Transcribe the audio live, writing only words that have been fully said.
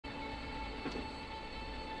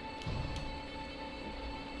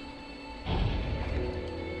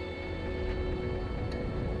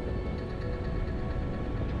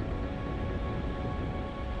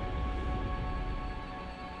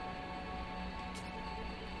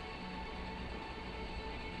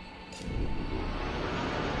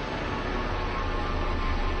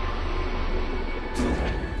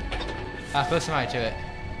Put some height to it.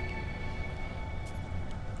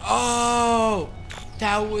 Oh!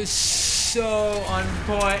 That was so on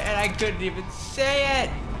point, and I couldn't even say it!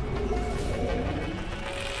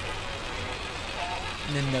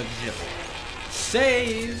 And then no zip.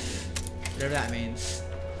 Save! Whatever that means.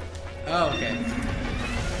 Oh, okay.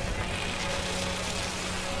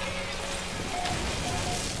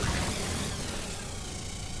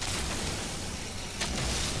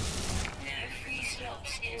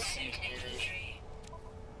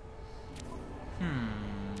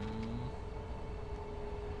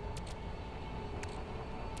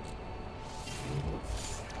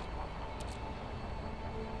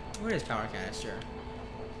 Where is power canister?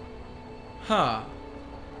 Huh.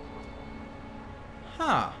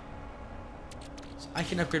 Huh. So I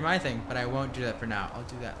can upgrade my thing, but I won't do that for now. I'll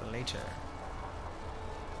do that later.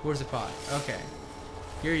 Where's the pod? Okay.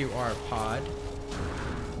 Here you are, pod.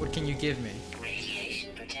 What can you give me?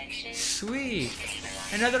 Radiation protection. Sweet!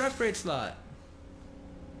 Another upgrade slot.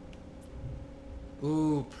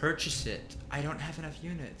 Ooh, purchase it. I don't have enough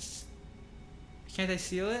units. Can't I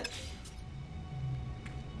seal it?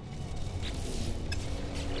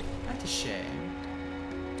 That's a shame.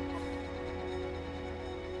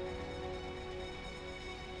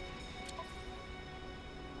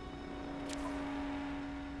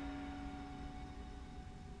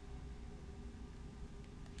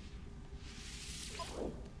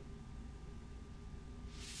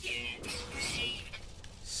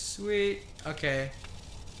 Sweet. Okay.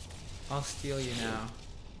 I'll steal you now.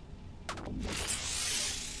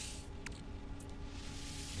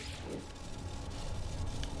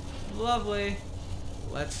 Lovely.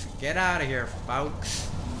 Let's get out of here, folks.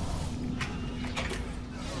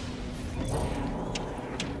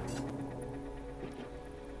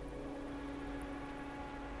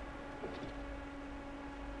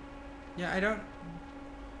 Yeah, I don't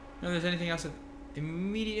know if there's anything else of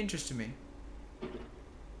immediate interest to me.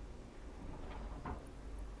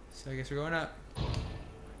 So I guess we're going up.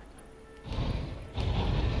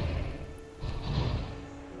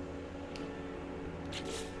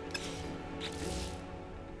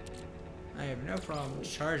 I have no problem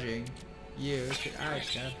charging you. I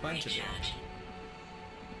just got a bunch of it.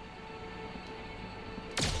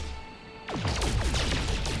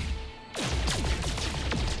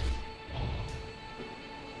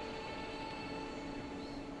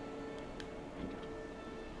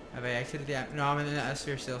 Have I exited the no, I'm in the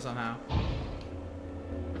atmosphere still somehow.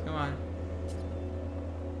 Come on.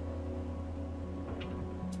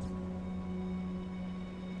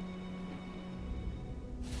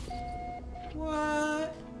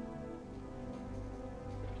 What?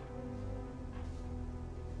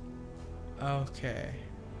 Okay.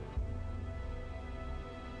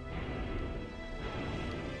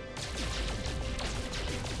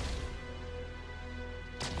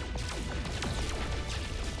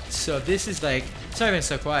 So this is like, it's not even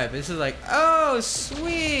so quiet, but this is like, oh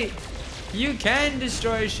sweet! You can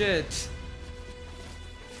destroy shit!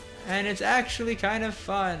 And it's actually kind of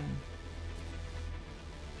fun.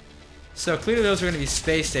 So clearly those are going to be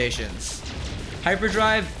space stations.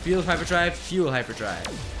 Hyperdrive, fuel hyperdrive, fuel hyperdrive.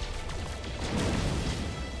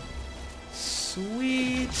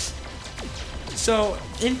 Sweet! So,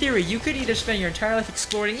 in theory, you could either spend your entire life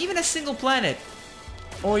exploring even a single planet,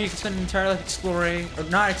 or you could spend an entire life exploring, or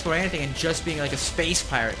not exploring anything, and just being like a space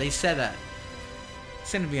pirate. They said that.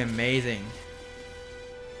 It's gonna be amazing.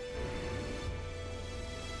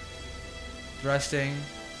 Thrusting.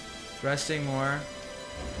 Thrusting more.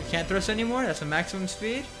 You can't thrust anymore? That's a maximum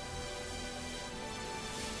speed?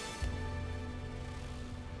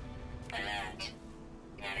 Alert.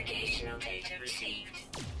 Navigational data received.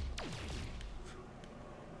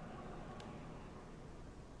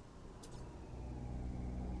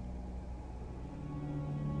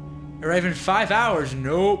 Arrive in 5 hours?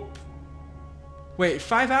 Nope. Wait,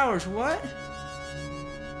 5 hours? What?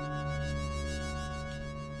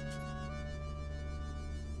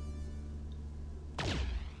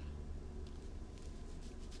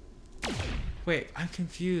 Wait, I'm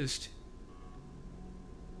confused.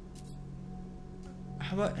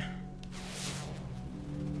 How about...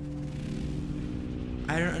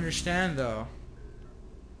 I don't understand though.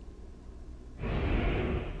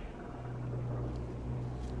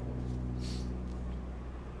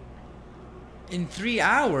 In 3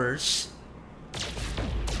 hours?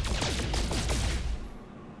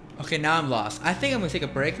 Okay, now I'm lost. I think I'm gonna take a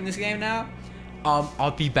break from this game now.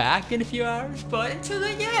 I'll be back in a few hours, but until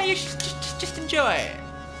then, yeah, you should just enjoy it.